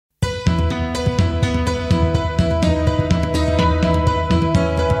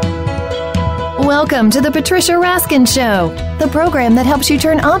Welcome to the Patricia Raskin Show, the program that helps you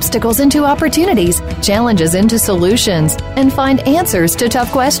turn obstacles into opportunities, challenges into solutions, and find answers to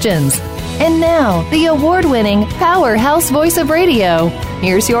tough questions. And now, the award-winning powerhouse voice of radio.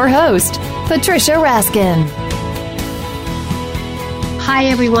 Here's your host, Patricia Raskin. Hi,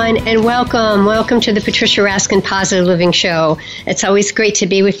 everyone, and welcome. Welcome to the Patricia Raskin Positive Living Show. It's always great to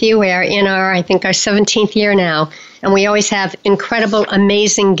be with you. We are in our 17th year now, and we always have incredible,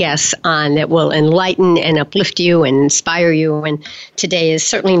 amazing guests on that will enlighten and uplift you and inspire you, and today is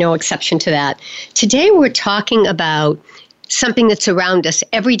certainly no exception to that. Today, we're talking about something that's around us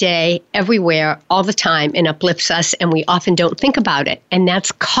every day, everywhere, all the time, and uplifts us, and we often don't think about it, and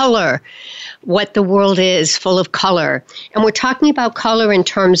that's color. What the world is full of color. And we're talking about color in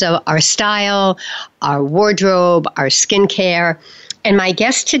terms of our style, our wardrobe, our skincare. And my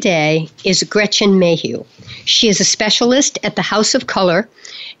guest today is Gretchen Mayhew. She is a specialist at the House of Color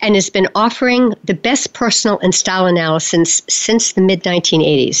and has been offering the best personal and style analysis since the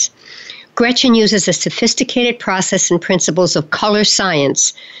mid-1980s. Gretchen uses a sophisticated process and principles of color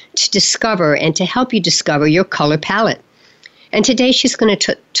science to discover and to help you discover your color palette. And today she's going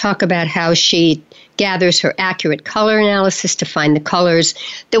to talk about how she gathers her accurate color analysis to find the colors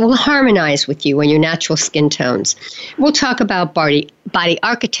that will harmonize with you and your natural skin tones. We'll talk about body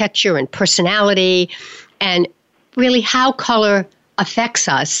architecture and personality and really how color affects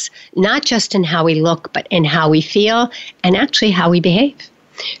us, not just in how we look, but in how we feel and actually how we behave.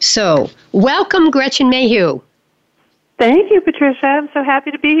 So, welcome, Gretchen Mayhew. Thank you, Patricia. I'm so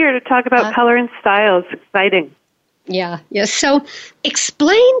happy to be here to talk about color and style. It's exciting. Yeah. So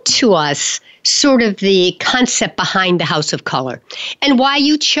explain to us sort of the concept behind the House of Color and why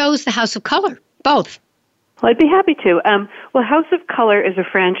you chose the House of Color, both. Well, I'd be happy to. House of Color is a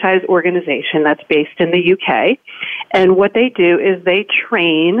franchise organization that's based in the UK. And what they do is they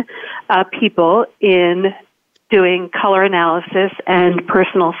train people in doing color analysis and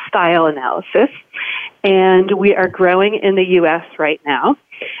personal style analysis. And we are growing in the U.S. right now.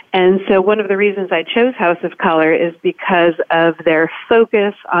 And so one of the reasons I chose House of Color is because of their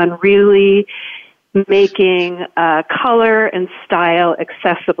focus on really making color and style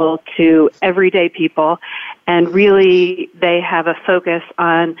accessible to everyday people. And really, they have a focus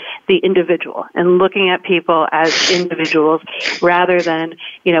on the individual and looking at people as individuals rather than,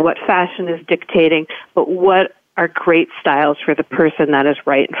 what fashion is dictating, but what are great styles for the person that is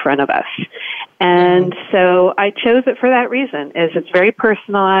right in front of us. And so I chose it for that reason, is it's very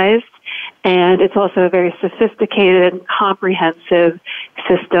personalized and it's also a very sophisticated and comprehensive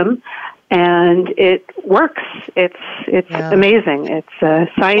system. And it works. It's amazing.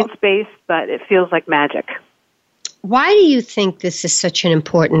 It's science-based, but it feels like magic. Why do you think this is such an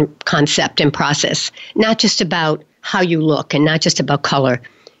important concept and process, not just about how you look and not just about color,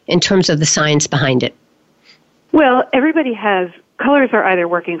 in terms of the science behind it? Well, colors are either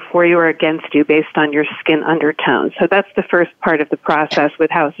working for you or against you based on your skin undertone. So that's the first part of the process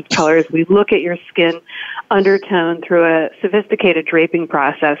with House of Colors. We look at your skin undertone through a sophisticated draping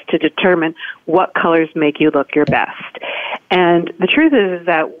process to determine what colors make you look your best. And the truth is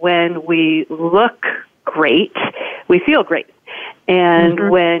that when we look great, we feel great.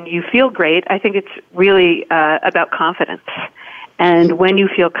 And when you feel great, I think it's really about confidence. And when you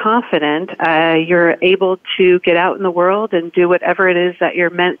feel confident, you're able to get out in the world and do whatever it is that you're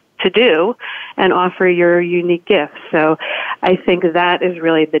meant to do and offer your unique gifts. So I think that is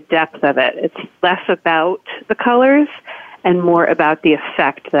really the depth of it. It's less about the colors and more about the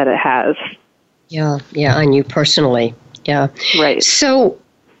effect that it has. Yeah, on you personally. Yeah. Right. So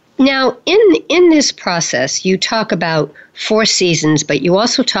now in this process, you talk about 4 seasons, but you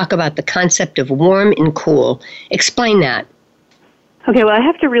also talk about the concept of warm and cool. Explain that. Okay, well, I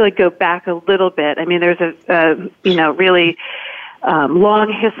have to really go back a little bit. I mean, there's a really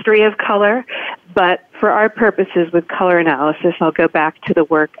long history of color, but for our purposes with color analysis, I'll go back to the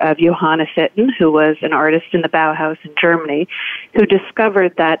work of Johannes Itten, who was an artist in the Bauhaus in Germany, who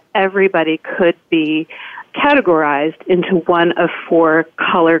discovered that everybody could be categorized into one of 4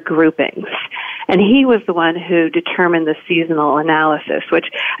 color groupings. And he was the one who determined the seasonal analysis, which,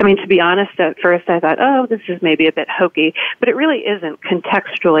 to be honest, at first I thought, this is maybe a bit hokey, but it really isn't.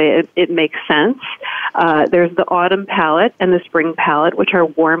 Contextually, it makes sense. There's the autumn palette and the spring palette, which are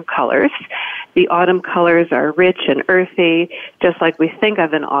warm colors. The autumn colors are rich and earthy, just like we think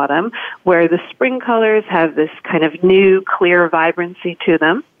of in autumn, where the spring colors have this kind of new, clear vibrancy to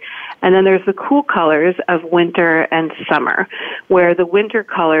them. And then there's the cool colors of winter and summer, where the winter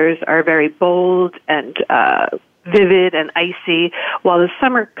colors are very bold and vivid and icy, while the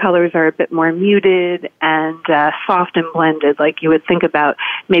summer colors are a bit more muted and soft and blended, like you would think about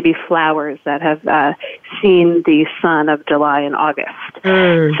maybe flowers that have seen the sun of July and August.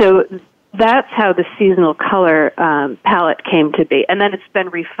 So that's how the seasonal color palette came to be, and then it's been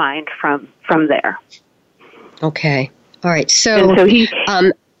refined from there. Okay. All right. So he,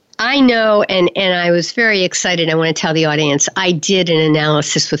 I know, and I was very excited. I want to tell the audience, I did an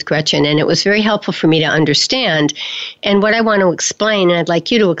analysis with Gretchen, and it was very helpful for me to understand. And what I want to explain, and I'd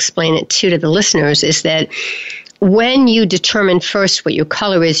like you to explain it too to the listeners, is that when you determine first what your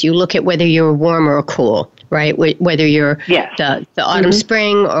color is, you look at whether you're warm or cool, right? Whether you're the autumn,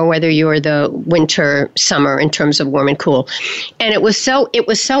 spring, or whether you're the winter, summer in terms of warm and cool. And it was so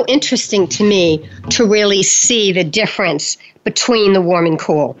interesting to me to really see the difference between the warm and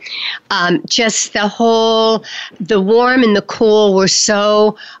cool. Just the warm and the cool were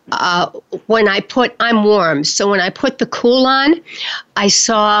so, I'm warm, so when I put the cool on, I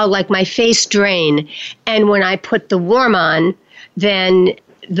saw like my face drain. And when I put the warm on, then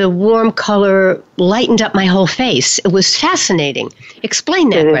the warm color lightened up my whole face. It was fascinating. Explain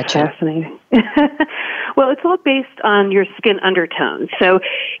that, Gretchen. It is fascinating. Well, it's all based on your skin undertones. So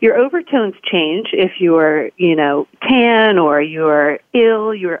your overtones change if you're, tan or you're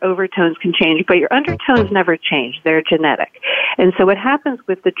ill, your overtones can change, but your undertones never change. They're genetic. And so what happens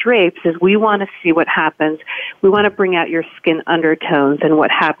with the drapes is we want to see what happens. We want to bring out your skin undertones and what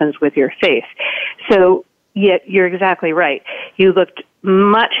happens with your face. So you're exactly right. You looked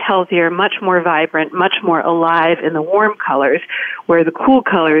much healthier, much more vibrant, much more alive in the warm colors, where the cool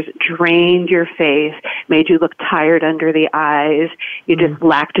colors drained your face, made you look tired under the eyes. You just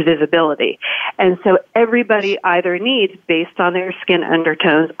lacked visibility. And so everybody either needs, based on their skin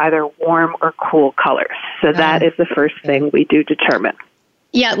undertones, either warm or cool colors. So that is the first thing we do determine.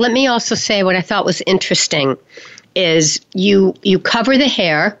 Yeah, let me also say what I thought was interesting is you cover the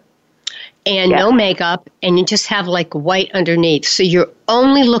hair and no makeup, and you just have like white underneath. So you're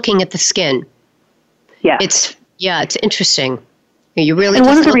only looking at the skin. Yeah. It's interesting. You're really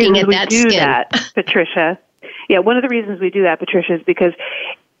just looking at that skin. That, Patricia. Yeah, one of the reasons we do that, Patricia, is because,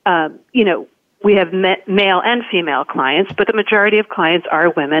 we have male and female clients, but the majority of clients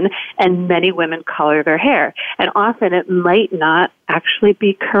are women, and many women color their hair. And often it might not actually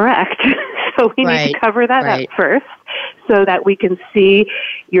be correct. So we need to cover that up first so that we can see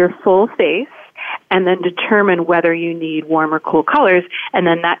your full face and then determine whether you need warm or cool colors. And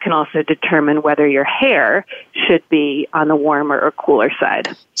then that can also determine whether your hair should be on the warmer or cooler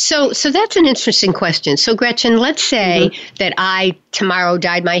side. So that's an interesting question. So Gretchen, let's say that I tomorrow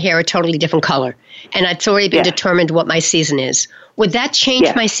dyed my hair a totally different color, and it's already been determined what my season is. Would that change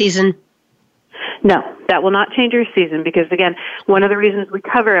my season? No, that will not change your season because, again, one of the reasons we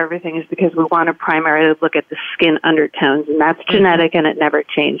cover everything is because we want to primarily look at the skin undertones, and that's genetic and it never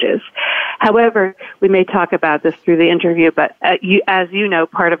changes. However, we may talk about this through the interview, but as you know,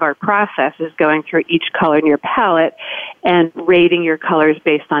 part of our process is going through each color in your palette and rating your colors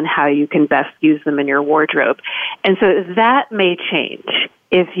based on how you can best use them in your wardrobe. And so that may change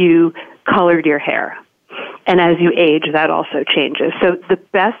if you colored your hair. And as you age, that also changes. So the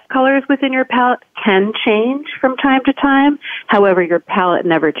best colors within your palette can change from time to time. However, your palette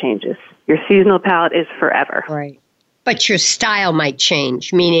never changes. Your seasonal palette is forever. Right. But your style might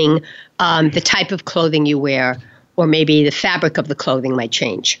change, meaning the type of clothing you wear, or maybe the fabric of the clothing might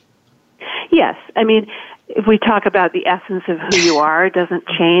change. Yes. I mean, if we talk about the essence of who you are, it doesn't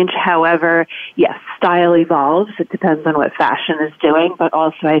change. However, yes, style evolves. It depends on what fashion is doing, but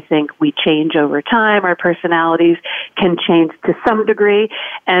also I think we change over time. Our personalities can change to some degree,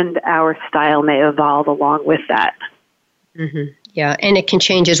 and our style may evolve along with that. Mm-hmm. Yeah, and it can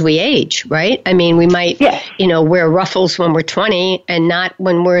change as we age, right? I mean, we might, wear ruffles when we're 20 and not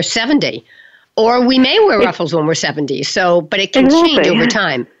when we're 70. Or we may wear ruffles when we're 70. So, but it can change over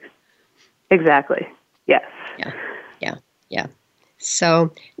time. Exactly. Yes. Yeah.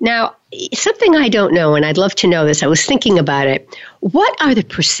 So now, something I don't know, and I'd love to know this, I was thinking about it. What are the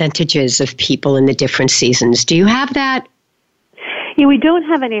percentages of people in the different seasons? Do you have that? Yeah, we don't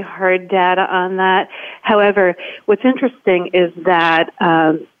have any hard data on that. However, what's interesting is that,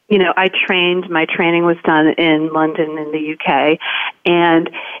 my training was done in London in the UK, and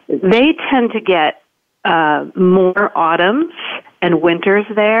they tend to get more autumns and winters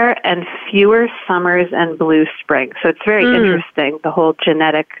there and fewer summers and blue springs. So it's very interesting, the whole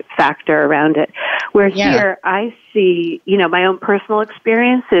genetic factor around it. Where here I see, my own personal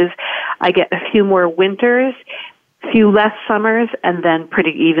experience is I get a few more winters, few less summers, and then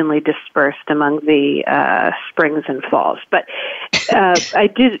pretty evenly dispersed among the springs and falls. But I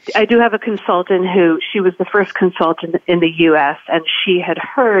do have a consultant who, she was the first consultant in the U.S., and she had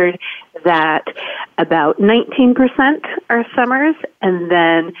heard that about 19% are summers, and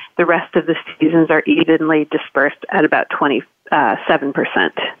then the rest of the seasons are evenly dispersed at about 27%.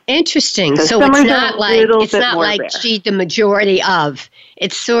 Interesting. So it's not like gee, the majority of.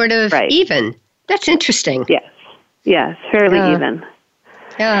 It's sort of even. That's interesting. Yes. Yeah, it's fairly even.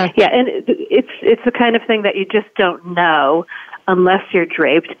 Yeah, and it's the kind of thing that you just don't know unless you're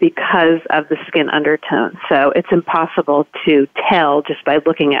draped because of the skin undertone. So it's impossible to tell just by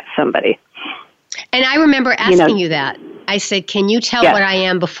looking at somebody. And I remember asking you that. I said, can you tell what I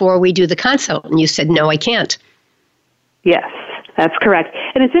am before we do the consult? And you said, no, I can't. Yes, that's correct.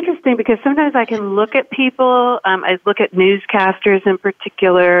 And it's interesting because sometimes I can look at people, I look at newscasters in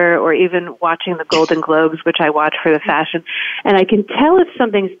particular, or even watching the Golden Globes, which I watch for the fashion, and I can tell if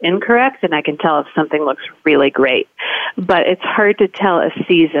something's incorrect and I can tell if something looks really great. But it's hard to tell a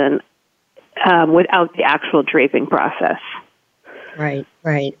season without the actual draping process. Right.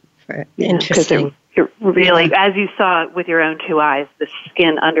 Interesting. You're really, as you saw with your own two eyes, the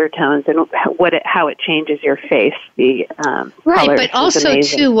skin undertones and how it changes your face. The right, but also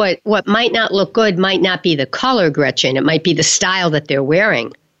too, what might not look good might not be the color, Gretchen. It might be the style that they're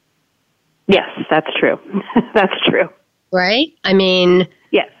wearing. Yes, that's true. That's true. Right? I mean,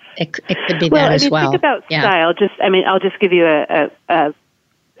 yes, it could be that as well. Think about style. I'll just give you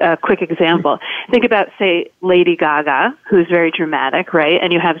a quick example. Think about, say, Lady Gaga, who's very dramatic, right?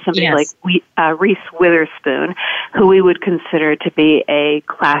 And you have somebody like Reese Witherspoon, who we would consider to be a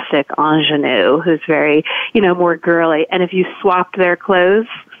classic ingenue, who's very, more girly. And if you swapped their clothes,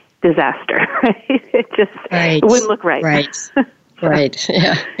 disaster, right? It wouldn't look right. Right. Right.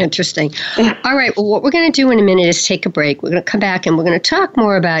 Yeah. Interesting. All right. Well, what we're going to do in a minute is take a break. We're going to come back and we're going to talk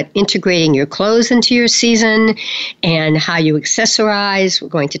more about integrating your clothes into your season and how you accessorize. We're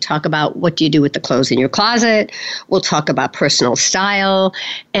going to talk about what do you do with the clothes in your closet. We'll talk about personal style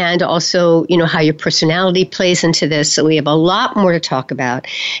and also, how your personality plays into this. So we have a lot more to talk about.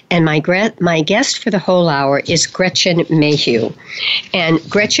 And my guest for the whole hour is Gretchen Mayhew. And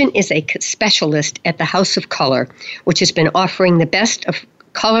Gretchen is a specialist at the House of Color, which has been offering the best of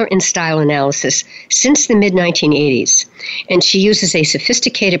color and style analysis since the mid-1980s. And she uses a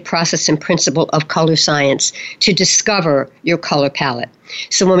sophisticated process and principle of color science to discover your color palette.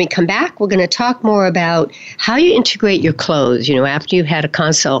 So when we come back, we're going to talk more about how you integrate your clothes, after you've had a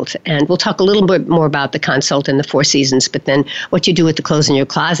consult. And we'll talk a little bit more about the consult and the 4 seasons, but then what you do with the clothes in your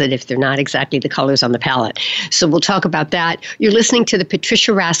closet if they're not exactly the colors on the palette. So we'll talk about that. You're listening to the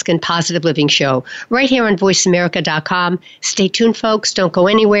Patricia Raskin Positive Living Show right here on VoiceAmerica.com. Stay tuned, folks. Don't go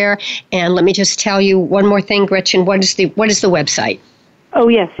anywhere. And let me just tell you one more thing, Gretchen. What is the website? Oh,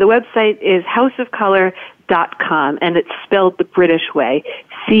 yes. The website is houseofcolor.com, and it's spelled the British way,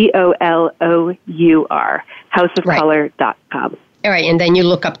 COLOUR, houseofcolor.com. All right, and then you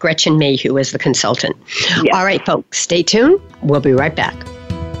look up Gretchen Mayhew as the consultant. Yes. All right, folks, stay tuned. We'll be right back.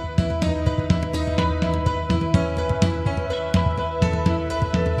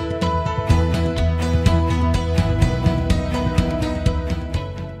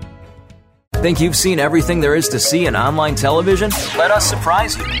 Think you've seen everything there is to see in online television? Let us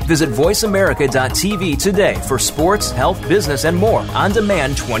surprise you. Visit voiceamerica.tv today for sports, health, business, and more on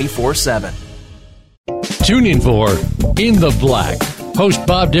demand 24/7. Tune in for In the Black. Host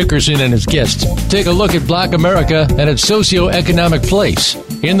Bob Dickerson and his guests take a look at Black America and its socioeconomic place.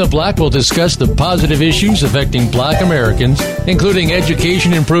 In the Black, we'll discuss the positive issues affecting Black Americans, including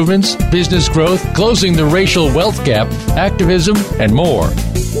education improvements, business growth, closing the racial wealth gap, activism, and more.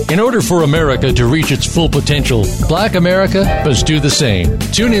 In order for America to reach its full potential, Black America must do the same.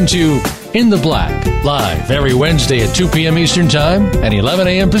 Tune into In the Black, live every Wednesday at 2 p.m. Eastern Time and 11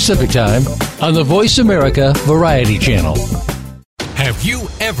 a.m. Pacific Time on the Voice America Variety Channel. Have you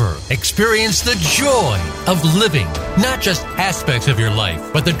ever experienced the joy of living? Not just aspects of your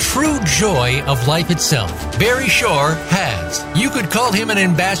life, but the true joy of life itself. Barry Shore has. You could call him an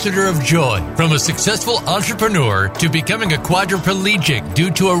ambassador of joy. From a successful entrepreneur to becoming a quadriplegic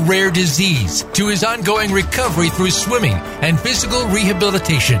due to a rare disease, to his ongoing recovery through swimming and physical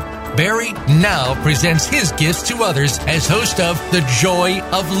rehabilitation, Barry now presents his gifts to others as host of The Joy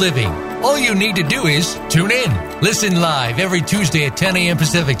of Living. All you need to do is tune in. Listen live every Tuesday at 10 a.m.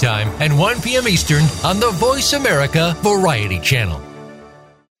 Pacific Time and 1 p.m. Eastern on the Voice America Variety Channel.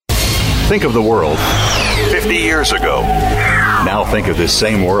 Think of the world 50 years ago. Now think of this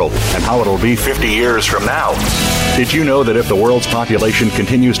same world and how it'll be 50 years from now. Did you know that if the world's population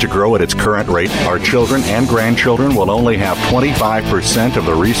continues to grow at its current rate, our children and grandchildren will only have 25% of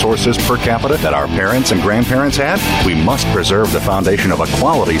the resources per capita that our parents and grandparents had? We must preserve the foundation of a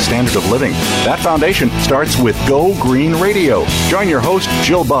quality standard of living. That foundation starts with Go Green Radio. Join your host,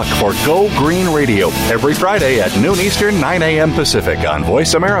 Jill Buck, for Go Green Radio every Friday at noon Eastern, 9 a.m. Pacific on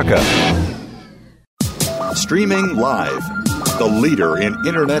Voice America. Streaming live, the leader in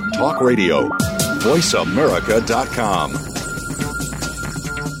Internet talk radio, voiceamerica.com.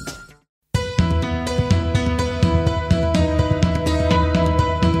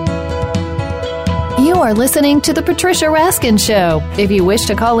 You are listening to The Patricia Raskin Show. If you wish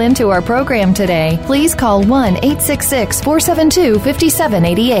to call into our program today, please call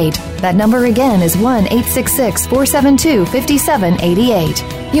 1-866-472-5788. That number again is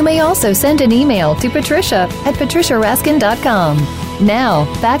 1-866-472-5788. You may also send an email to patricia@patriciaraskin.com. Now,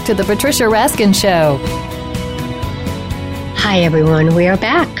 back to The Patricia Raskin Show. Hi, everyone. We are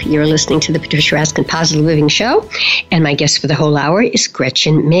back. You're listening to the Patricia Raskin Positive Living Show, and my guest for the whole hour is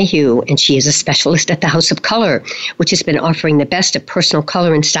Gretchen Mayhew, and she is a specialist at the House of Color, which has been offering the best of personal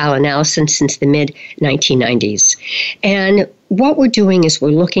color and style analysis since the mid-1990s. And what we're doing is we're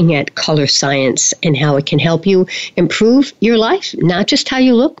looking at color science and how it can help you improve your life, not just how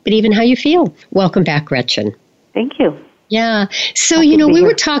you look, but even how you feel. Welcome back, Gretchen. Thank you. Yeah. So, we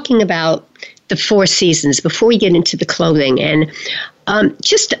were talking about the 4 seasons before we get into the clothing, and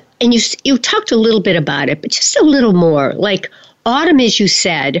you talked a little bit about it, but just a little more. Like autumn, as you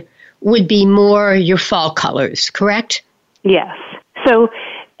said, would be more your fall colors, correct? Yes. So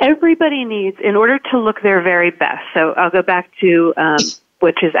everybody needs, in order to look their very best, so I'll go back to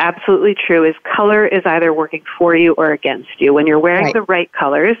which is absolutely true, is color is either working for you or against you. When you're wearing the right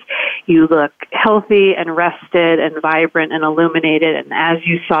colors, you look healthy and rested and vibrant and illuminated. And as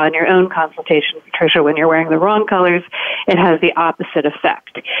you saw in your own consultation, Patricia, when you're wearing the wrong colors, it has the opposite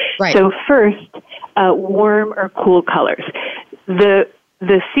effect. Right. So first, warm or cool colors. The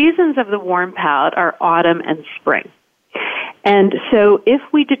seasons of the warm palette are autumn and spring. And so if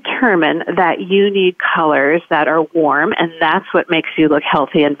we determine that you need colors that are warm, and that's what makes you look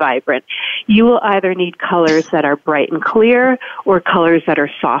healthy and vibrant, you will either need colors that are bright and clear or colors that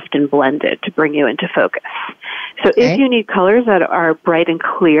are soft and blended to bring you into focus. So if you need colors that are bright and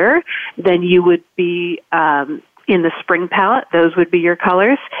clear, then you would be in the spring palette. Those would be your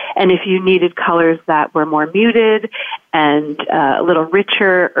colors. And if you needed colors that were more muted and a little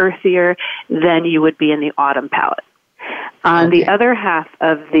richer, earthier, then you would be in the autumn palette. On the other half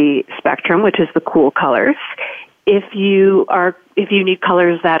of the spectrum, which is the cool colors, if you need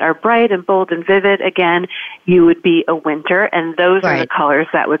colors that are bright and bold and vivid, again, you would be a winter, and those are the colors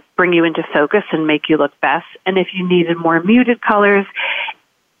that would bring you into focus and make you look best. And if you needed more muted colors,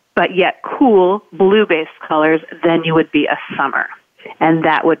 but yet cool, blue-based colors, then you would be a summer, and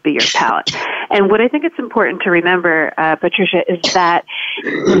that would be your palette. And what I think it's important to remember, Patricia, is that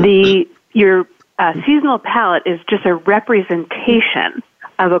your seasonal palette is just a representation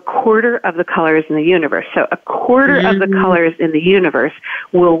of a quarter of the colors in the universe. So a quarter of the colors in the universe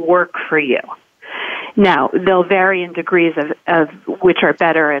will work for you. Now, they'll vary in degrees of which are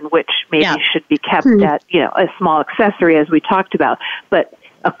better and which maybe should be kept at, a small accessory, as we talked about. But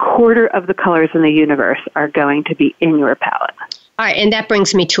a quarter of the colors in the universe are going to be in your palette. All right, and that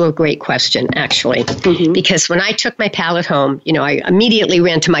brings me to a great question, actually, because when I took my palette home, I immediately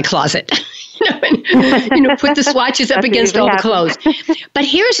ran to my closet, and put the swatches up against all the clothes. But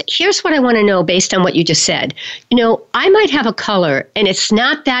here's what I want to know based on what you just said. I might have a color, and it's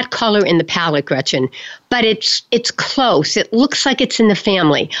not that color in the palette, Gretchen, but it's close. It looks like it's in the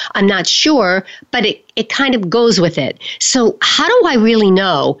family. I'm not sure, but it kind of goes with it. So how do I really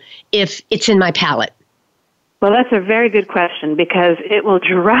know if it's in my palette? Well, that's a very good question, because it will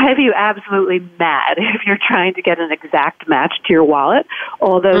drive you absolutely mad if you're trying to get an exact match to your wallet,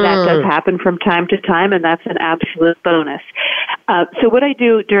 although that does happen from time to time, and that's an absolute bonus. So what I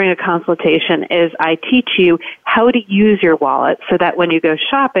do during a consultation is I teach you how to use your wallet so that when you go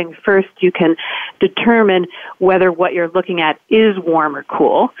shopping, first you can determine whether what you're looking at is warm or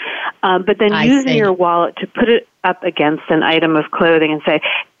cool, but then using your wallet to put it up against an item of clothing and say,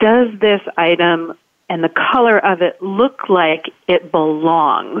 does this item and the color of it look like it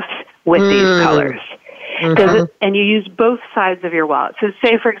belongs with these colors? Does it, and you use both sides of your wallet. So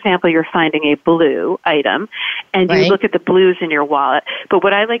say, for example, you're finding a blue item, and you look at the blues in your wallet. But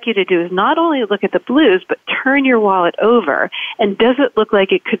what I like you to do is not only look at the blues, but turn your wallet over, and does it look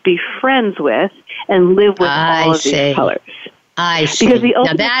like it could be friends with and live with all of these colors? I see. Because the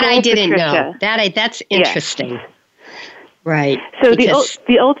now that I didn't know. That's interesting. Right. So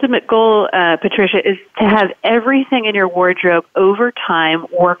the ultimate goal, Patricia, is to have everything in your wardrobe over time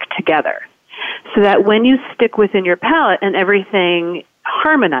work together, so that when you stick within your palette and everything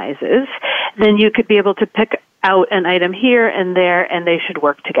harmonizes, then you could be able to pick out an item here and there, and they should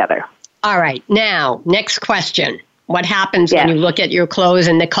work together. All right. Now, next question. What happens when you look at your clothes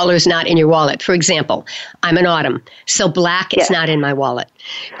and the color's not in your wallet? For example, I'm an autumn, so black is not in my wallet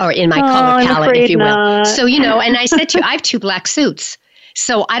or in my color palette, if you will. Not. So, and I said to you, I have 2 black suits.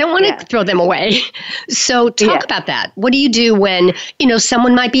 So I don't want to throw them away. So talk about that. What do you do when,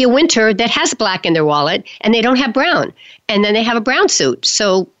 someone might be a winter that has black in their wallet and they don't have brown, and then they have a brown suit.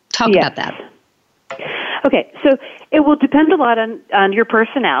 So talk about that. Okay, so it will depend a lot on your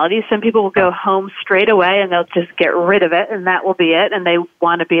personality. Some people will go home straight away and they'll just get rid of it, and that will be it, and they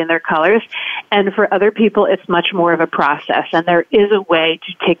want to be in their colors. And for other people, it's much more of a process, and there is a way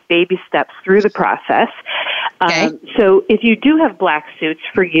to take baby steps through the process. Okay. So if you do have black suits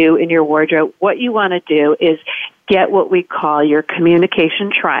for you in your wardrobe, what you want to do is get what we call your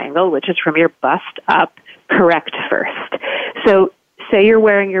communication triangle, which is from your bust up, correct first. So say you're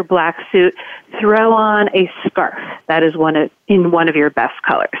wearing your black suit, throw on a scarf. That is in one of your best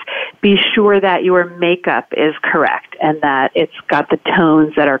colors. Be sure that your makeup is correct and that it's got the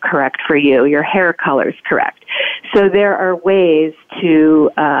tones that are correct for you. Your hair color is correct. So there are ways to,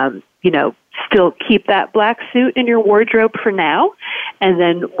 still keep that black suit in your wardrobe for now. And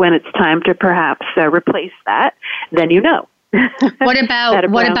then when it's time to perhaps replace that, then you know. What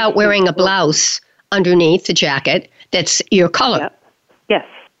about wearing a blouse underneath the jacket that's your color? Yep. Yes,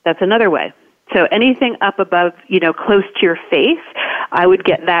 that's another way. So anything up above, close to your face, I would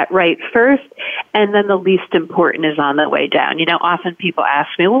get that right first, and then the least important is on the way down. Often people ask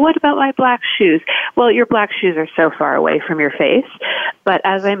me, well, what about my black shoes? Well, your black shoes are so far away from your face. But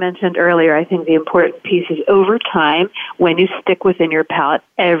as I mentioned earlier, I think the important piece is over time, when you stick within your palette,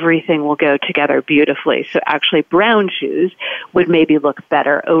 everything will go together beautifully. So actually brown shoes would maybe look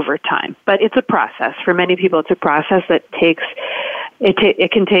better over time. But it's a process. For many people, it's a process that takes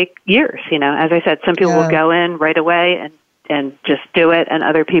it can take years, As I said, some people will go in right away and just do it, and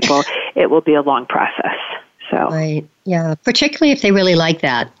other people, it will be a long process. So. Right. Yeah. Particularly if they really like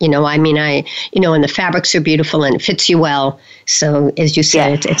that. And the fabrics are beautiful and it fits you well. So as you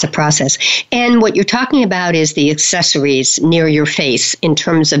said, it's a process. And what you're talking about is the accessories near your face in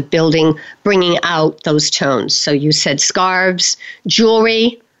terms of bringing out those tones. So you said scarves,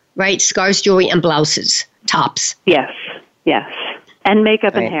 jewelry, right? Scarves, jewelry, and blouses, tops. Yes. And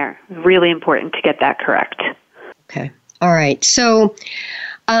makeup and hair. Really important to get that correct. Okay. All right. So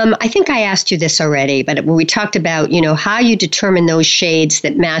I think I asked you this already, but we talked about, how you determine those shades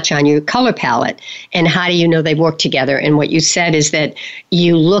that match on your color palette and how do you know they work together. And what you said is that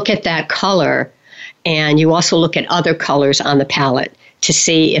you look at that color and you also look at other colors on the palette to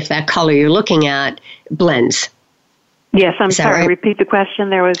see if that color you're looking at blends. Yes, I'm sorry. Right? Repeat the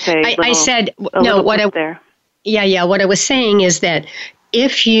question. There was I said, no, there. Yeah. What I was saying is that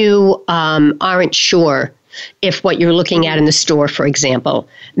if you aren't sure if what you're looking at in the store, for example,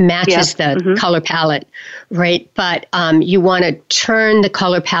 matches the color palette, right? But you want to turn the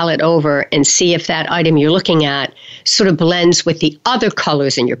color palette over and see if that item you're looking at sort of blends with the other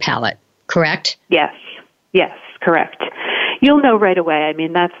colors in your palette, correct? Yes, correct. You'll know right away. I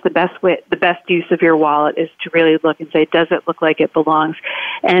mean, that's the best way. The best use of your wallet is to really look and say, does it look like it belongs?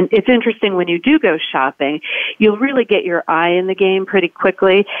 And it's interesting when you do go shopping, you'll really get your eye in the game pretty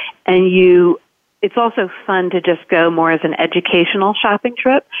quickly, and it's also fun to just go more as an educational shopping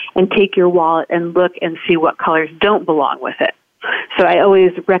trip and take your wallet and look and see what colors don't belong with it. So I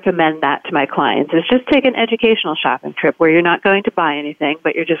always recommend that to my clients, is just take an educational shopping trip where you're not going to buy anything,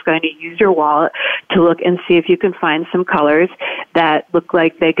 but you're just going to use your wallet to look and see if you can find some colors that look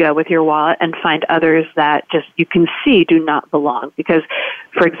like they go with your wallet and find others that just you can see do not belong. Because,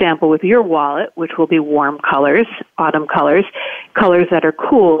 for example, with your wallet, which will be warm colors, autumn colors that are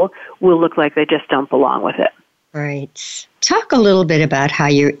cool will look like they just don't belong with it. Right. Talk a little bit about how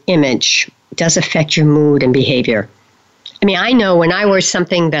your image does affect your mood and behavior. I mean, I know when I wear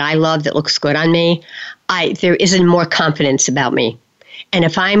something that I love that looks good on me, there isn't more confidence about me. And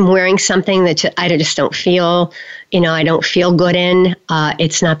if I'm wearing something that I just don't feel, I don't feel good in,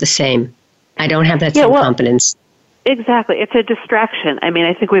 it's not the same. I don't have that same confidence. Exactly. It's a distraction. I mean,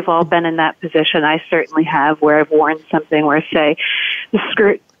 I think we've all been in that position. I certainly have, where I've worn something where, say, the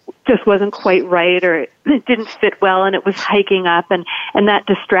skirt just wasn't quite right, or it didn't fit well and it was hiking up, and that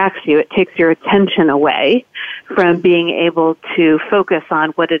distracts you. It takes your attention away from being able to focus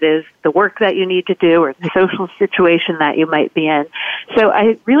on what it is, the work that you need to do or the social situation that you might be in. So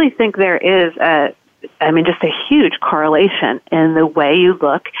I really think there is just a huge correlation in the way you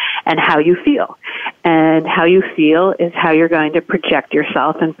look and how you feel. And how you feel is how you're going to project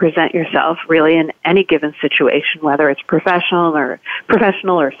yourself and present yourself really in any given situation, whether it's professional or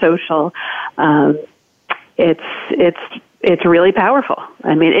social. It's really powerful.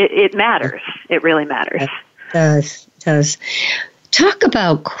 It matters. It really matters. It does. Talk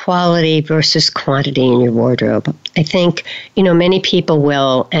about quality versus quantity in your wardrobe. I think, many people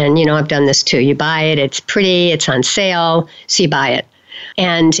will, and, I've done this too. You buy it, it's pretty, it's on sale, so you buy it.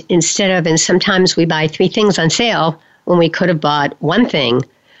 And and sometimes we buy 3 things on sale when we could have bought one thing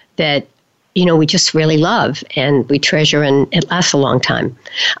that, we just really love and we treasure and it lasts a long time.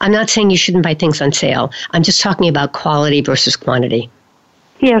 I'm not saying you shouldn't buy things on sale. I'm just talking about quality versus quantity.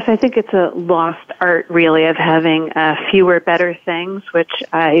 Yes, I think it's a lost art, really, of having fewer, better things, which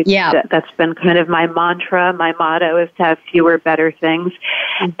that's been kind of my mantra. My motto is to have fewer, better things.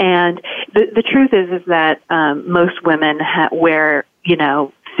 Mm-hmm. And the truth is that most women wear,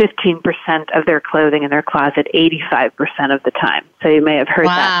 15% of their clothing in their closet 85% of the time. So you may have heard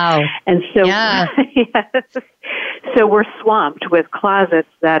that. And so, so we're swamped with closets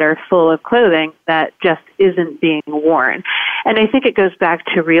that are full of clothing that just isn't being worn. And I think it goes back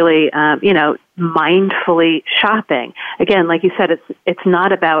to really, mindfully shopping. Again, like you said, it's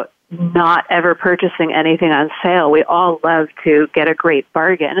not about not ever purchasing anything on sale. We all love to get a great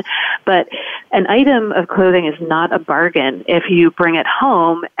bargain, but an item of clothing is not a bargain if you bring it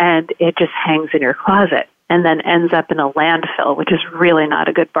home and it just hangs in your closet and then ends up in a landfill, which is really not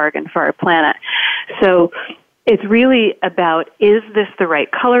a good bargain for our planet. So it's really about, is this the right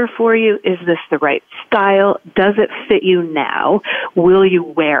color for you? Is this the right style? Does it fit you now? Will you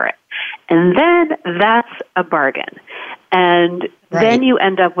wear it? And then that's a bargain. And then you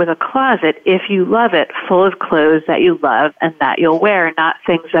end up with a closet, if you love it, full of clothes that you love and that you'll wear, not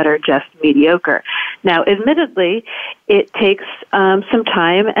things that are just mediocre. Now, admittedly, it takes some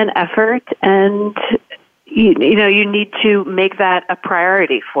time and effort, and you need to make that a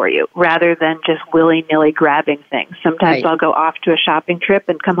priority for you rather than just willy-nilly grabbing things. Sometimes I'll go off to a shopping trip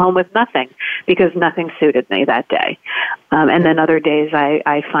and come home with nothing because nothing suited me that day. And then other days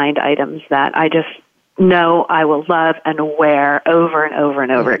I find items that I just know I will love and wear over and over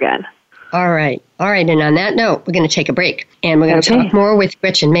and over again. All right. And on that note, we're going to take a break. And we're going to talk more with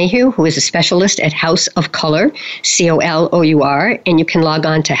Gretchen Mayhew, who is a specialist at House of Color, COLOUR. And you can log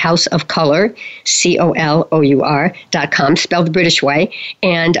on to House of Color, COLOUR.com, spelled the British way.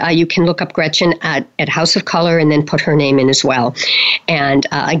 And you can look up Gretchen at House of Color and then put her name in as well. And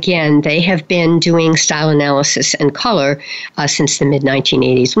again, they have been doing style analysis and color since the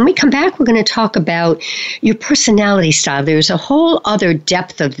mid-1980s. When we come back, we're going to talk about your personality style. There's a whole other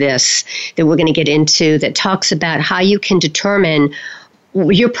depth of this that we're going to get into that talks about how you can determine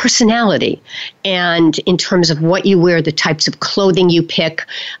your personality and in terms of what you wear, the types of clothing you pick,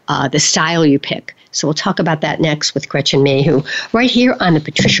 the style you pick. So we'll talk about that next with Gretchen Mayhew right here on the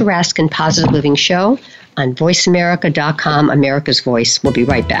Patricia Raskin Positive Living Show on VoiceAmerica.com, America's Voice. We'll be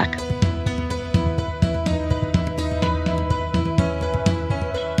right back.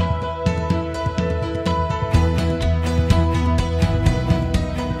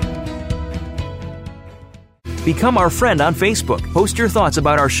 Become our friend on Facebook. Post your thoughts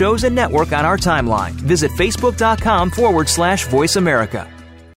about our shows and network on our timeline. Visit Facebook.com/Voice America.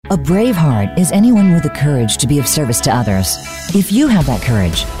 A brave heart is anyone with the courage to be of service to others. If you have that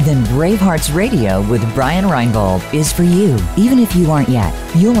courage, then Bravehearts Radio with Brian Reinbold is for you. Even if you aren't yet,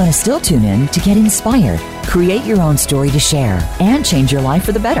 you'll want to still tune in to get inspired, create your own story to share, and change your life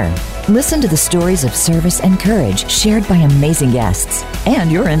for the better. Listen to the stories of service and courage shared by amazing guests,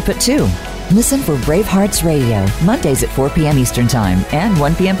 and your input too. Listen for Bravehearts Radio, Mondays at 4 p.m. Eastern Time and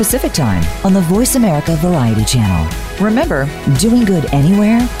 1 p.m. Pacific Time on the Voice America Variety Channel. Remember, doing good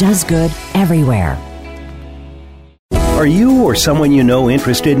anywhere does good everywhere. Are you or someone you know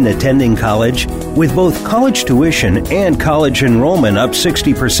interested in attending college? With both college tuition and college enrollment up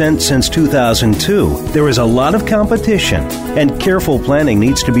 60% since 2002, there is a lot of competition, and careful planning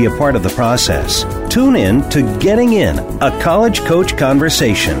needs to be a part of the process. Tune in to Getting In, a college coach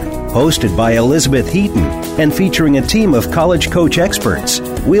conversation, hosted by Elizabeth Heaton and featuring a team of college coach experts.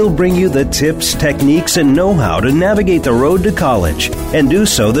 We'll bring you the tips, techniques, and know-how to navigate the road to college and do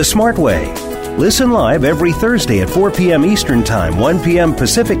so the smart way. Listen live every Thursday at 4 p.m. Eastern Time, 1 p.m.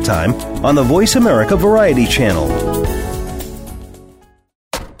 Pacific Time on the Voice America Variety Channel.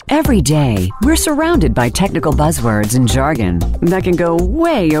 Every day, we're surrounded by technical buzzwords and jargon that can go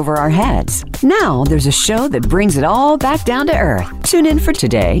way over our heads. Now, there's a show that brings it all back down to earth. Tune in for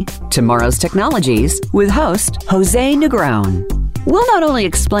Today, Tomorrow's Technologies with host Jose Negron. We'll not only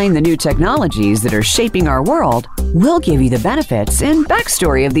explain the new technologies that are shaping our world, we'll give you the benefits and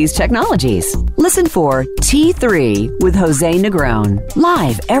backstory of these technologies. Listen for T3 with Jose Negron,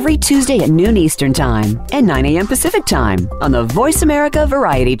 live every Tuesday at noon Eastern Time and 9 a.m. Pacific Time on the Voice America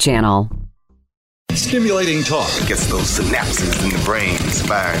Variety Channel. Stimulating talk gets those synapses in the brain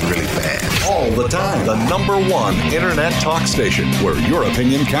firing really fast. All the time. The #1 internet talk station where your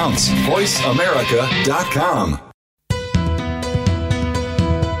opinion counts. VoiceAmerica.com.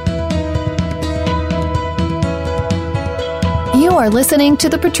 You are listening to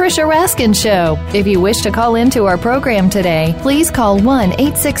The Patricia Raskin Show. If you wish to call into our program today, please call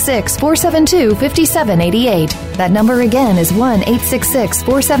 1-866-472-5788. That number again is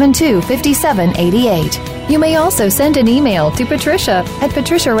 1-866-472-5788. You may also send an email to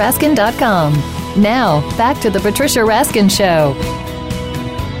patricia@patriciaraskin.com. Now, back to The Patricia Raskin Show.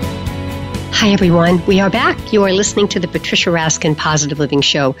 Hi, everyone. We are back. You are listening to the Patricia Raskin Positive Living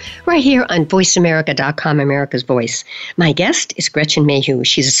Show right here on VoiceAmerica.com, America's Voice. My guest is Gretchen Mayhew.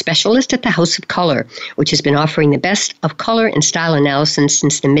 She's a specialist at the House of Color, which has been offering the best of color and style analysis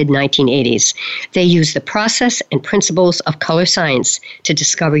since the mid-1980s. They use the process and principles of color science to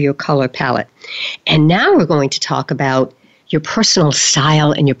discover your color palette. And now we're going to talk about your personal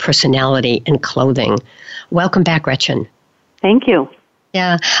style and your personality and clothing. Welcome back, Gretchen. Thank you.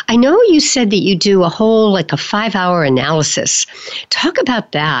 Yeah, I know you said that you do a whole, like a 5-hour analysis. Talk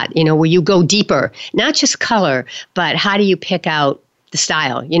about that, where you go deeper, not just color, but how do you pick out the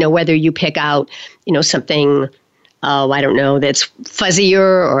style? Whether you pick out, something, I don't know, that's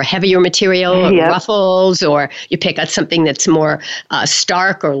fuzzier or heavier material or ruffles, or you pick out something that's more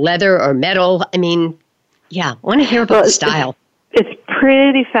stark or leather or metal. I mean, I want to hear about the style. It's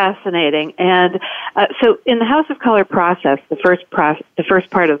pretty fascinating. And so in the House of Color process, the first part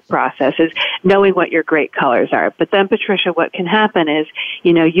of the process is knowing what your great colors are. But then, Patricia, what can happen is,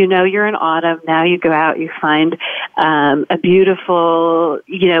 you're in autumn. Now you go out, you find a beautiful,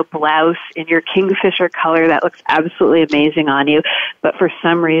 blouse in your kingfisher color that looks absolutely amazing on you. But for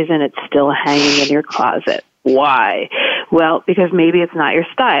some reason, it's still hanging in your closet. Why? Well, because maybe it's not your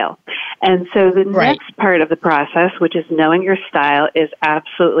style. And so the next part of the process, which is knowing your style, is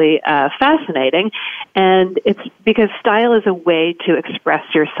absolutely fascinating. And it's because style is a way to express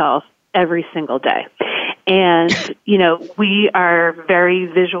yourself every single day. And, we are very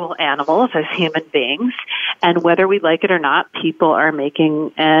visual animals as human beings. And whether we like it or not, people are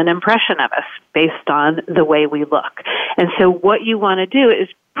making an impression of us based on the way we look. And so what you want to do is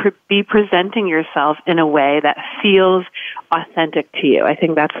be presenting yourself in a way that feels authentic to you. I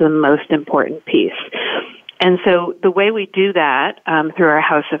think that's the most important piece. And so the way we do that through our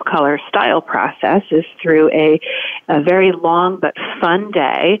House of Color style process is through a very long but fun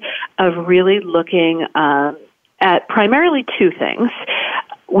day of really looking at primarily two things.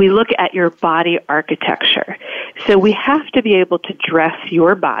 We look at your body architecture. So we have to be able to dress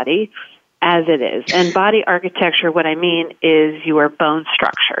your body as it is. And body architecture, what I mean is your bone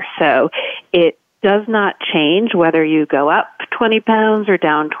structure. So it does not change whether you go up 20 pounds or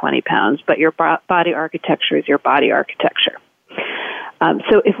down 20 pounds, but your body architecture is your body architecture.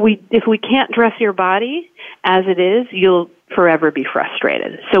 So if we can't dress your body as it is, you'll forever be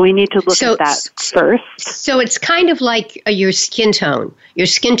frustrated. So we need to look at that first. So it's kind of like your skin tone. Your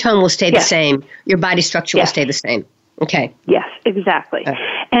skin tone will stay the same. Your body structure will stay the same. Okay. Yes, exactly.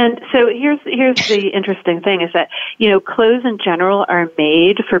 And so here's the interesting thing is that, clothes in general are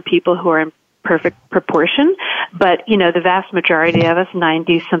made for people who are in perfect proportion, but, the vast majority of us,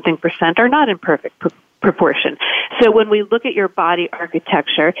 90-something%, are not in perfect proportion. So when we look at your body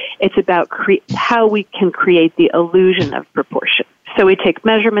architecture, it's about how we can create the illusion of proportion. So we take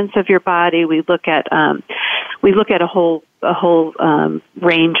measurements of your body. We look at a whole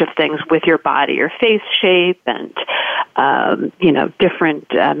range of things with your body, your face shape, and different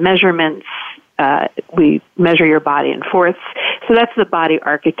measurements. We measure your body in fourths. So that's the body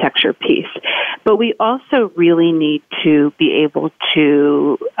architecture piece. But we also really need to be able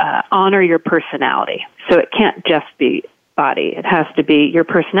to honor your personality. So it can't just be body. It has to be your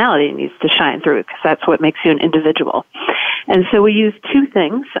personality needs to shine through because that's what makes you an individual. And so we use two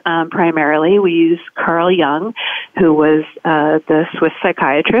things primarily. We use Carl Jung, who was the Swiss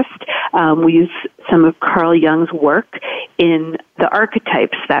psychiatrist. We use some of Carl Jung's work in the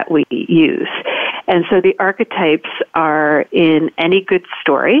archetypes that we use. And so the archetypes are in any good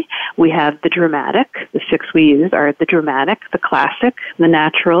story. We have the dramatic. The 6 we use are the dramatic, the classic, the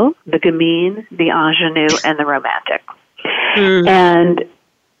natural, the gamine, the ingenue, and the romantic. And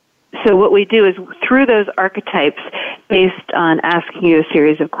So what we do is through those archetypes, based on asking you a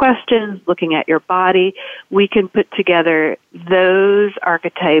series of questions, looking at your body, we can put together those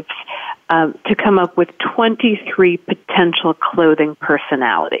archetypes to come up with 23 potential clothing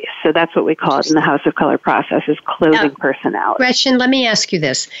personalities. So that's what we call it in the House of Color process, is clothing personality. Gretchen, let me ask you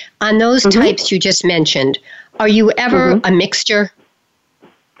this. On those types you just mentioned, are you ever a mixture?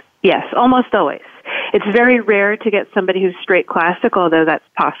 Yes, almost always. It's very rare to get somebody who's straight classic, although that's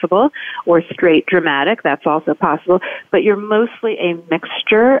possible, or straight dramatic, that's also possible. But you're mostly a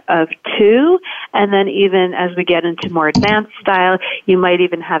mixture of two, and then even as we get into more advanced style, you might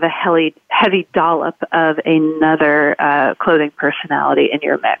even have a heavy dollop of another clothing personality in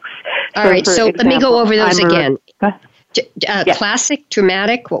your mix. All right, so example, let me go over those again. Classic,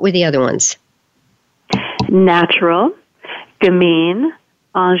 dramatic, what were the other ones? Natural, gamine,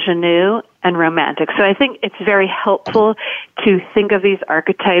 ingenue, and romantic. So I think it's very helpful to think of these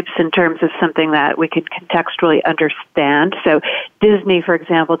archetypes in terms of something that we can contextually understand. So Disney, for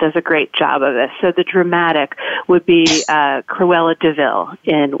example, does a great job of this. So the dramatic would be Cruella de Vil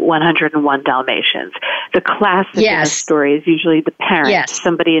in 101 Dalmatians. The classic in the story is usually the parent,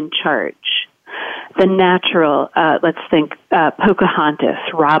 somebody in charge. The natural, let's think Pocahontas,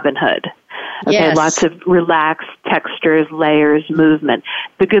 Robin Hood. Okay, lots of relaxed textures, layers, movement.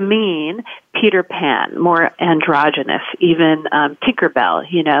 The gamine, Peter Pan, more androgynous, even Tinkerbell,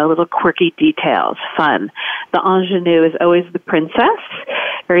 little quirky details, fun. The ingenue is always the princess,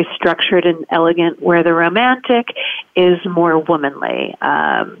 very structured and elegant, where the romantic is more womanly.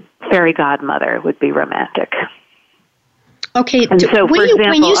 Fairy godmother would be romantic. Okay, and so, for example,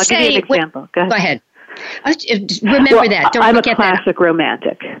 I'll give you an example. Go ahead. Remember that. Don't forget that. I'm a classic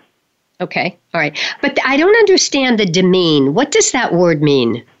romantic. Okay, all right. But I don't understand the demean. What does that word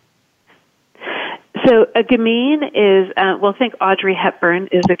mean? So a gamine is, think Audrey Hepburn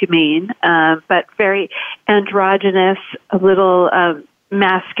is a gamine, but very androgynous, a little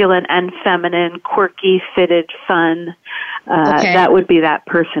masculine and feminine, quirky, fitted, fun. That would be that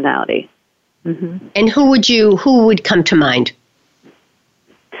personality. Mm-hmm. And who would come to mind?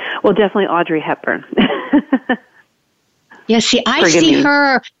 Well, definitely Audrey Hepburn. Yeah, see, I see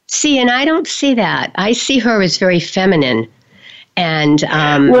her. See, and I don't see that. I see her as very feminine. And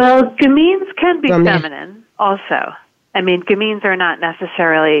well, gamines can be feminine also. I mean, gamines are not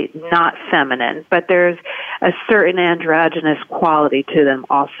necessarily not feminine, but there's a certain androgynous quality to them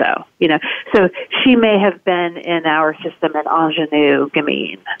also. So she may have been in our system an ingenue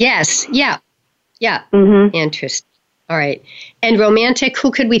gamine. Yes, yeah. Mm-hmm. Interesting. All right. And romantic,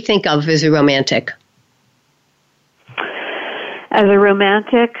 who could we think of as a romantic? As a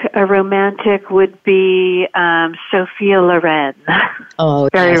romantic would be Sophia Loren. Oh,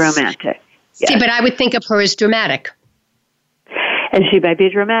 very romantic. See, but I would think of her as dramatic. And she might be a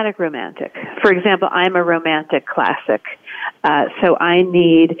dramatic romantic. For example, I'm a romantic classic, so I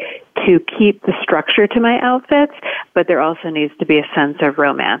need to keep the structure to my outfits, but there also needs to be a sense of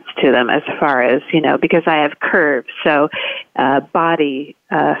romance to them as far as, because I have curves, so body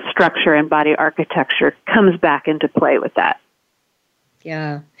structure and body architecture comes back into play with that.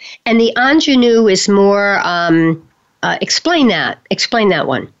 Yeah. And the ingenue is more, explain that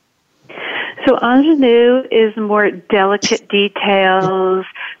one. So ingenue is more delicate details,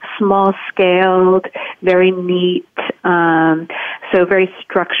 small-scaled, very neat, so very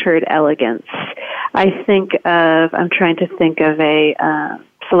structured elegance. I'm trying to think of a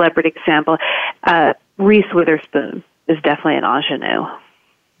celebrity example. Reese Witherspoon is definitely an ingenue.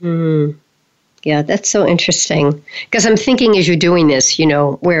 Mm-hmm. Yeah, that's so interesting. Because I'm thinking as you're doing this,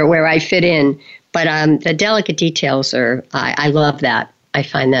 where I fit in. But the delicate details I love that. I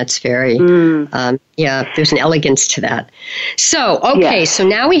find that's very, there's an elegance to that. So, so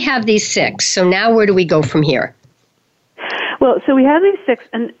now we have these 6. So now where do we go from here? Well, so we have these 6.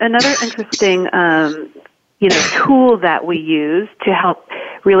 And another interesting, tool that we use to help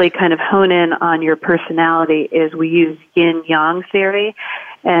really kind of hone in on your personality is we use yin-yang theory.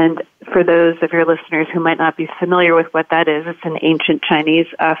 And for those of your listeners who might not be familiar with what that is, it's an ancient Chinese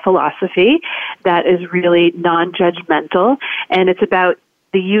philosophy that is really non-judgmental, and it's about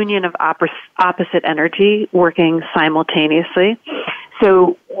the union of opposite energy working simultaneously.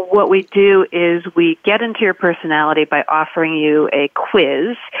 So what we do is we get into your personality by offering you a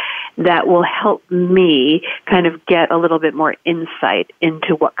quiz that will help me kind of get a little bit more insight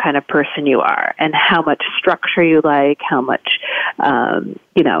into what kind of person you are and how much structure you like, how much,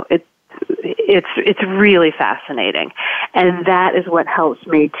 it's really fascinating. And that is what helps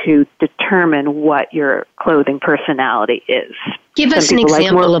me to determine what your clothing personality is. Give us an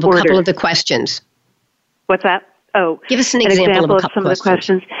example of a couple of the questions. What's that? Oh, give us an example of some of the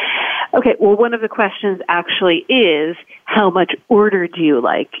questions. Okay, well, one of the questions actually is, how much order do you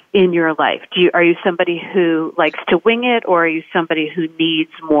like in your life? Are you somebody who likes to wing it, or are you somebody who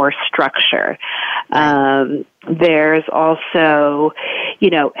needs more structure? There's also,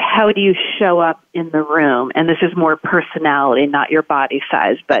 how do you show up in the room? And this is more personality, not your body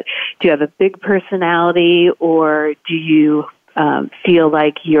size, but do you have a big personality, or do you feel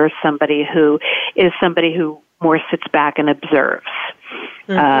like you're somebody who more sits back and observes?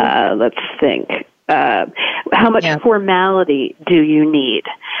 Let's think. How much formality do you need?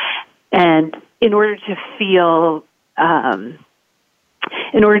 And in order to feel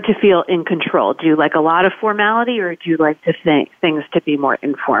in control, do you like a lot of formality, or do you like to think things to be more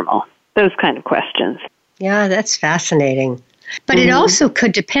informal? Those kind of questions. Yeah, that's fascinating. But it also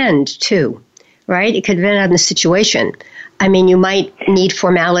could depend too, right? It could depend on the situation. I mean, you might need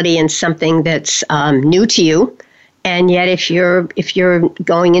formality in something that's new to you. And yet, if you're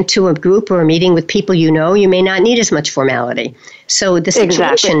going into a group or a meeting with people you may not need as much formality. So the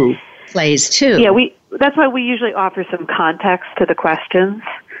situation plays too. Yeah, that's why we usually offer some context to the questions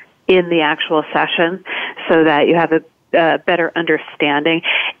in the actual session, so that you have a better understanding.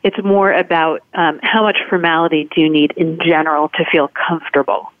 It's more about how much formality do you need in general to feel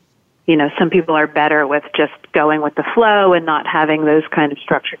comfortable. Some people are better with just going with the flow and not having those kind of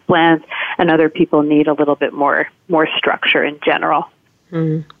structured plans, and other people need a little bit more structure in general.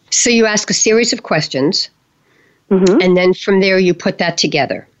 Mm-hmm. So you ask a series of questions, and then from there you put that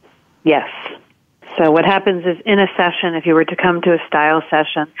together. Yes. So what happens is, in a session, if you were to come to a style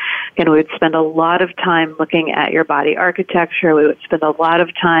session, we would spend a lot of time looking at your body architecture. We would spend a lot of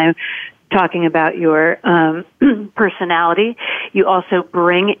time talking about your personality. You also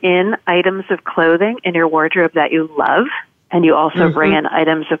bring in items of clothing in your wardrobe that you love, and you also bring in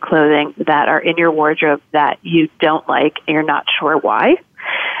items of clothing that are in your wardrobe that you don't like and you're not sure why.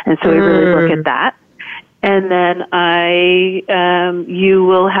 And so we really look at that. And then you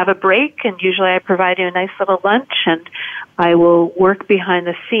will have a break, and usually I provide you a nice little lunch, and I will work behind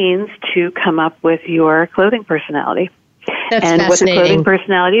the scenes to come up with your clothing personality. That's and fascinating. What the clothing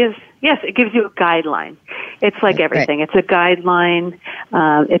personality is, yes, it gives you a guideline. It's like everything. Right. It's a guideline.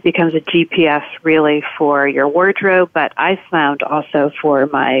 It becomes a GPS, really, for your wardrobe, but I found also for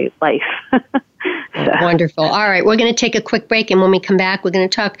my life. So. Wonderful. All right, we're going to take a quick break, and when we come back, we're going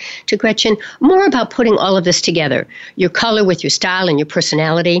to talk to Gretchen more about putting all of this together, your color with your style and your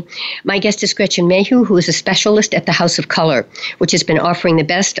personality. My guest is Gretchen Mayhew, who is a specialist at the House of Color, which has been offering the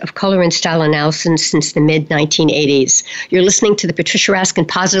best of color and style analysis since the mid-1980s. You're listening to the Patricia Raskin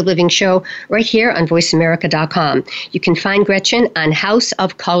Positive Living Show right here on VoiceAmerica.com. You can find Gretchen on House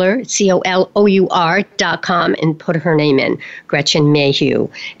of Color, COLOUR.com, and put her name in, Gretchen Mayhew,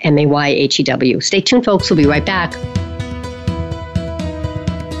 Mayhew. Stay tuned, folks. We'll be right back.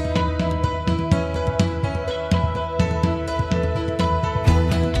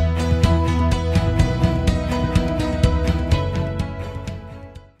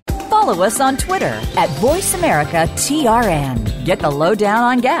 Follow us on Twitter at VoiceAmericaTRN. Get the lowdown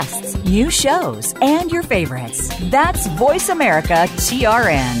on guests, new shows, and your favorites. That's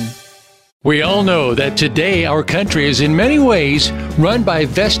VoiceAmericaTRN. We all know that today our country is in many ways run by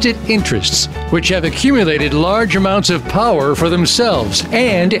vested interests, which have accumulated large amounts of power for themselves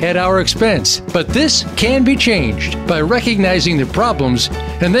and at our expense. But this can be changed by recognizing the problems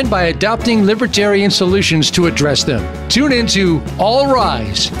and then by adopting libertarian solutions to address them. Tune into All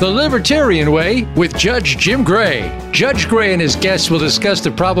Rise, the Libertarian Way with Judge Jim Gray. Judge Gray and his guests will discuss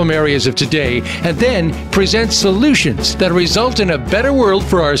the problem areas of today and then present solutions that result in a better world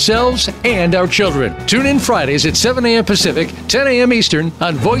for ourselves and our children. Tune in Fridays at 7 a.m. Pacific, 10 a.m. Eastern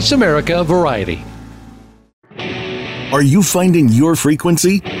on Voice America Variety. Are you finding your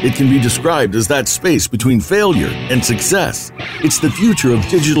frequency? It can be described as that space between failure and success. It's the future of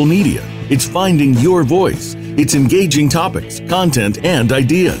digital media. It's finding your voice. It's engaging topics, content, and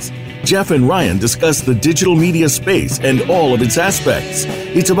ideas. Jeff and Ryan discuss the digital media space and all of its aspects.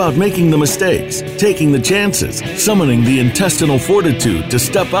 It's about making the mistakes, taking the chances, summoning the intestinal fortitude to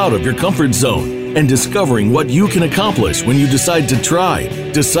step out of your comfort zone, and discovering what you can accomplish when you decide to try,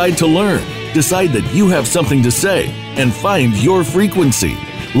 decide to learn, decide that you have something to say, and find your frequency.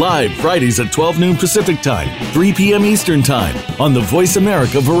 Live Fridays at 12 noon Pacific Time, 3 p.m. Eastern Time on the Voice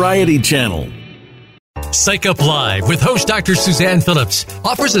America Variety Channel. Psych Up Live with host Dr. Suzanne Phillips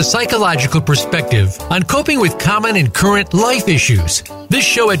offers a psychological perspective on coping with common and current life issues. This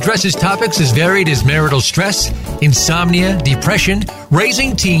show addresses topics as varied as marital stress, insomnia, depression,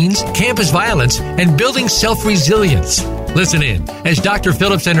 raising teens, campus violence, and building self-resilience. Listen in as Dr.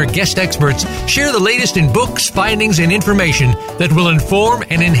 Phillips and her guest experts share the latest in books, findings, and information that will inform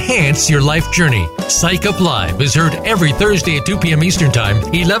and enhance your life journey. Psych Up Live is heard every Thursday at 2 p.m. Eastern Time,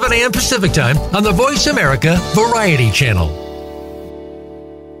 11 a.m. Pacific Time on the Voice America Variety Channel.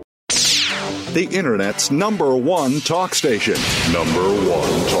 The Internet's #1 talk station.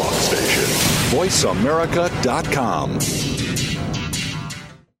 #1 talk station. VoiceAmerica.com.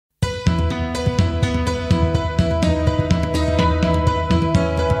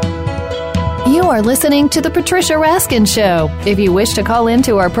 You are listening to The Patricia Raskin Show. If you wish to call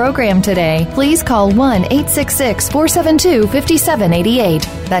into our program today, please call 1-866-472-5788.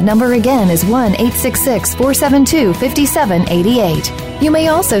 That number again is 1-866-472-5788. You may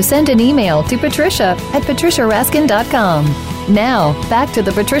also send an email to patricia@patriciaraskin.com. Now, back to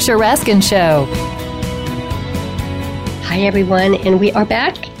The Patricia Raskin Show. Hi, everyone, and we are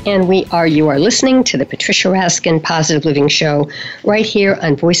back, and you are listening to the Patricia Raskin Positive Living Show right here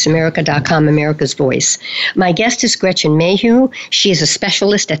on VoiceAmerica.com, America's Voice. My guest is Gretchen Mayhew. She is a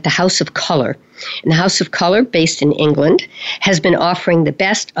specialist at the House of Color. And the House of Color, based in England, has been offering the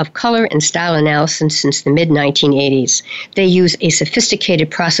best of color and style analysis since the mid-1980s. They use a sophisticated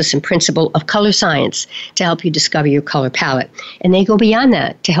process and principle of color science to help you discover your color palette. And they go beyond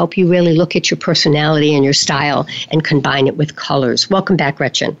that to help you really look at your personality and your style and combine it with colors. Welcome back,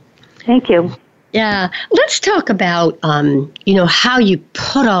 Gretchen. Thank you. Yeah. Let's talk about, how you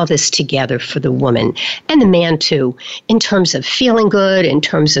put all this together for the woman and the man, too, in terms of feeling good, in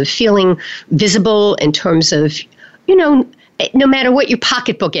terms of feeling visible, in terms of, no matter what your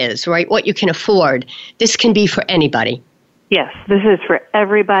pocketbook is, right, what you can afford, this can be for anybody. Yes, this is for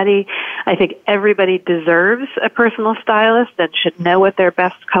everybody. I think everybody deserves a personal stylist and should know what their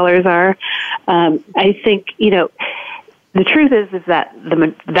best colors are. I think, the truth is that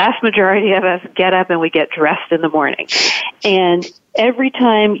the vast majority of us get up and we get dressed in the morning. And every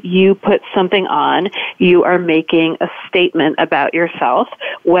time you put something on, you are making a statement about yourself,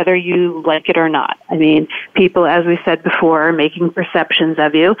 whether you like it or not. I mean, people, as we said before, are making perceptions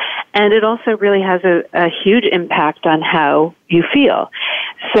of you, and it also really has a huge impact on how you feel.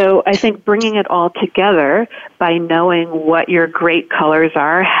 So I think bringing it all together by knowing what your great colors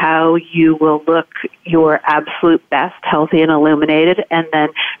are, how you will look your absolute best, healthy and illuminated, and then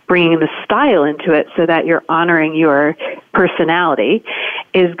bringing the style into it so that you're honoring your personality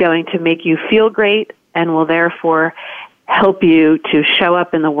is going to make you feel great and will therefore help you to show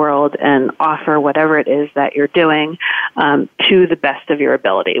up in the world and offer whatever it is that you're doing to the best of your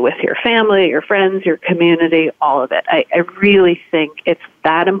ability with your family, your friends, your community, all of it. I really think it's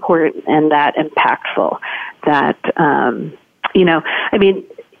that important and that impactful that,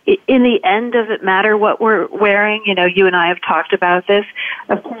 in the end, does it matter what we're wearing? You and I have talked about this.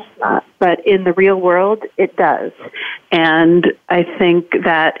 Of course not. But in the real world, it does. And I think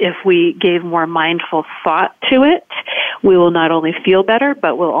that if we gave more mindful thought to it, we will not only feel better,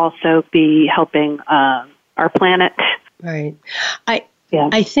 but we'll also be helping our planet. Right. I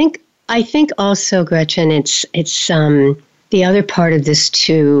think also, Gretchen, it's the other part of this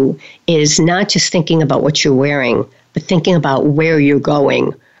too is not just thinking about what you're wearing, but thinking about where you're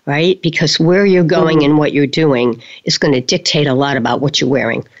going. Right? Because where you're going and what you're doing is going to dictate a lot about what you're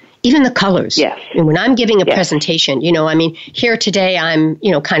wearing. Even the colors. Yes. And when I'm giving a presentation, here today I'm,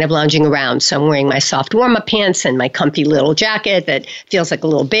 kind of lounging around. So I'm wearing my soft warm-up pants and my comfy little jacket that feels like a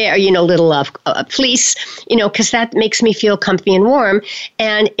little bear, little fleece, because that makes me feel comfy and warm.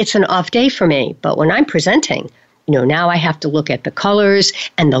 And it's an off day for me. But when I'm presenting, now I have to look at the colors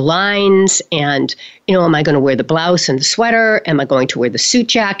and the lines and, am I going to wear the blouse and the sweater? Am I going to wear the suit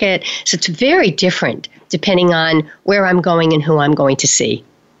jacket? So it's very different depending on where I'm going and who I'm going to see.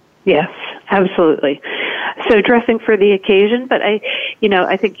 Yes, absolutely. So dressing for the occasion, but I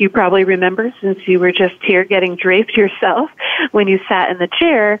think you probably remember since you were just here getting draped yourself when you sat in the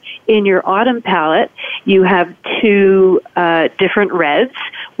chair in your autumn palette, you have two different reds,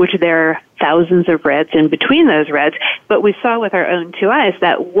 which there are thousands of reds in between those reds, but we saw with our own two eyes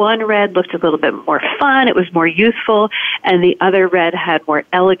that one red looked a little bit more fun, it was more youthful, and the other red had more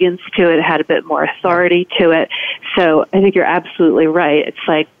elegance to it, had a bit more authority to it. So I think you're absolutely right. It's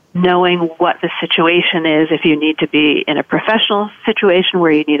like knowing what the situation is. If you need to be in a professional situation where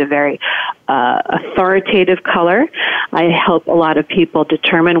you need a very authoritative color, I help a lot of people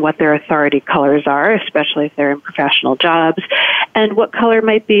determine what their authority colors are, especially if they're in professional jobs, and what color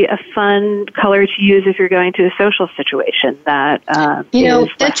might be a fun color to use if you're going to a social situation. That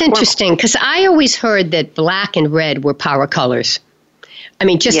that's interesting, because I always heard that black and red were power colors. I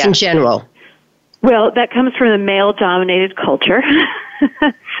mean, just in general. Well, that comes from the male-dominated culture.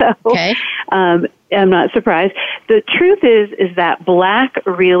 So I'm not surprised. The truth is that black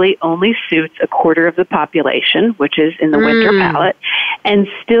really only suits a quarter of the population, which is in the winter palette. And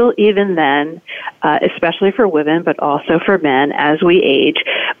still, even then, especially for women, but also for men, as we age,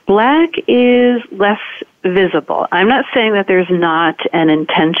 black is less visible. I'm not saying that there's not an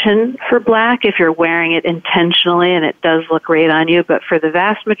intention for black if you're wearing it intentionally and it does look great on you, but for the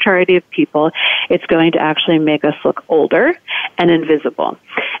vast majority of people, it's going to actually make us look older and invisible.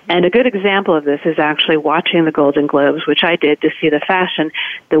 And a good example of this is actually watching the Golden Globes, which I did to see the fashion.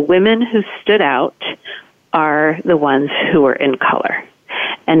 The women who stood out are the ones who were in color.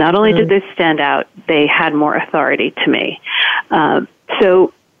 And not only did they stand out, they had more authority to me.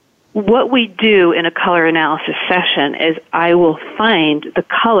 So what we do in a color analysis session is I will find the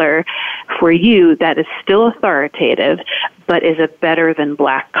color for you that is still authoritative, but is a better than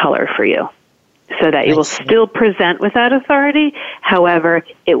black color for you, so that you will still present with that authority. However,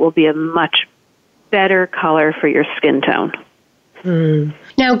 it will be a much better color for your skin tone.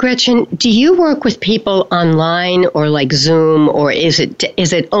 Now, Gretchen, do you work with people online or like Zoom, or is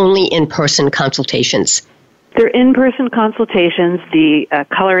it only in-person consultations? They're in-person consultations. The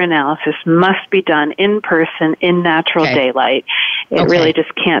color analysis must be done in person, in natural daylight. It really just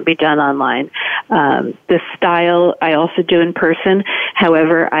can't be done online. The style I also do in person.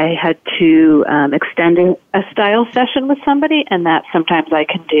 However, I had to extend a style session with somebody, and that sometimes I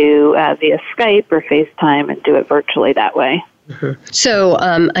can do via Skype or FaceTime and do it virtually that way. So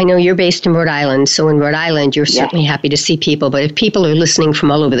I know you're based in Rhode Island, so in Rhode Island you're certainly happy to see people, but if people are listening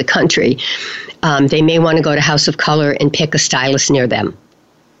from all over the country, they may want to go to House of Color and pick a stylist near them.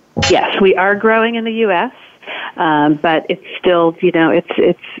 Yes, we are growing in the U.S., but it's still,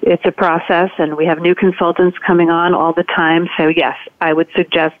 it's a process, and we have new consultants coming on all the time. So yes, I would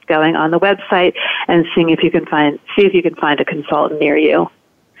suggest going on the website and seeing if you can find a consultant near you.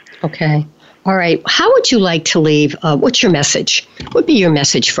 Okay. All right. How would you like to leave? What's your message? What would be your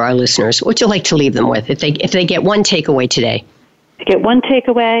message for our listeners? What would you like to leave them with if they get one takeaway today? To get one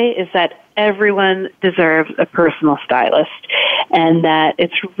takeaway is that everyone deserves a personal stylist, and that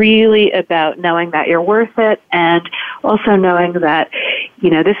it's really about knowing that you're worth it, and also knowing that,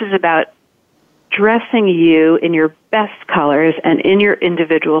 this is about dressing you in your best colors and in your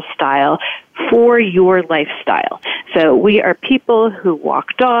individual style for your lifestyle. So we are people who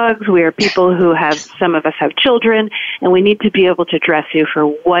walk dogs, we are people who some of us have children, and we need to be able to dress you for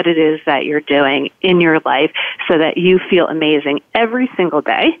what it is that you're doing in your life so that you feel amazing every single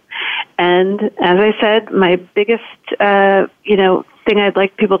day. And as I said, my biggest, thing I'd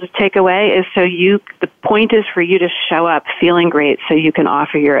like people to take away is the point is for you to show up feeling great so you can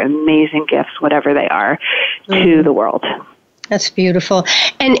offer your amazing gifts, whatever they are, to the world. That's beautiful.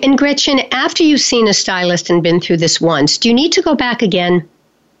 And Gretchen, after you've seen a stylist and been through this once, do you need to go back again?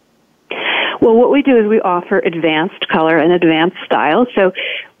 Well, what we do is we offer advanced color and advanced style. So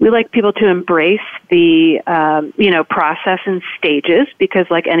we like people to embrace the, process and stages, because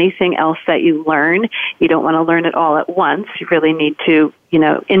like anything else that you learn, you don't want to learn it all at once. You really need to,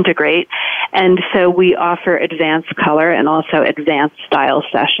 integrate. And so we offer advanced color and also advanced style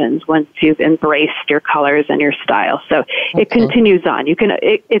sessions once you've embraced your colors and your style. So it continues on.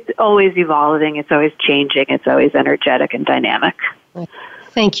 It's always evolving. It's always changing. It's always energetic and dynamic.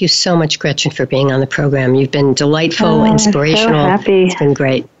 Thank you so much, Gretchen, for being on the program. You've been delightful, inspirational. So happy. It's been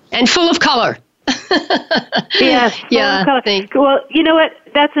great. And full of color. Yes, full of color. Well, you know what?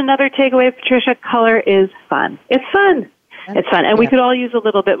 That's another takeaway, Patricia. Color is fun. It's fun. It's fun. And we could all use a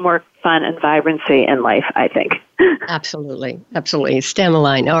little bit more fun and vibrancy in life, I think. Absolutely. Stay on the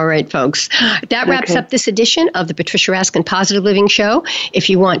line. All right, folks. That wraps up this edition of the Patricia Raskin Positive Living Show. If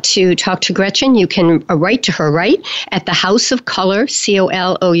you want to talk to Gretchen, you can write to her at the House of Color,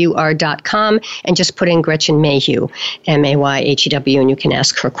 COLOUR.com, and just put in Gretchen Mayhew, MAYHEW, and you can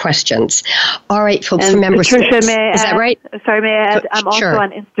ask her questions. All right, folks, and remember, Patricia, is that right? Sorry, may I add? I'm also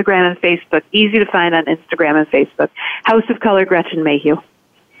on Instagram and Facebook. Easy to find on Instagram and Facebook. House of Color, Gretchen Mayhew.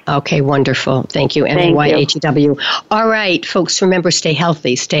 Okay, wonderful. Thank you, MAYHEW. All right, folks, remember, stay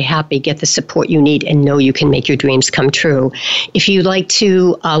healthy, stay happy, get the support you need, and know you can make your dreams come true. If you'd like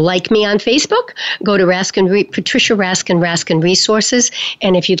to like me on Facebook, go to Patricia Raskin Resources.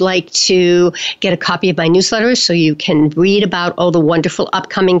 And if you'd like to get a copy of my newsletter so you can read about all the wonderful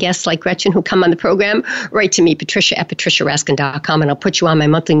upcoming guests like Gretchen who come on the program, write to me, Patricia at patriciaraskin.com, and I'll put you on my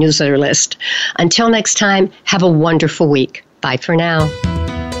monthly newsletter list. Until next time, have a wonderful week. Bye for now.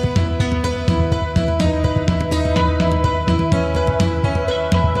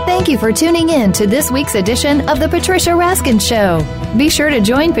 Thank you for tuning in to this week's edition of The Patricia Raskin Show. Be sure to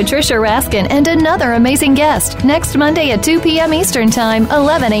join Patricia Raskin and another amazing guest next Monday at 2 p.m. Eastern Time,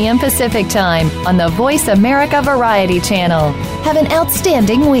 11 a.m. Pacific Time on the Voice America Variety Channel. Have an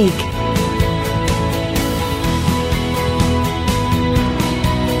outstanding week.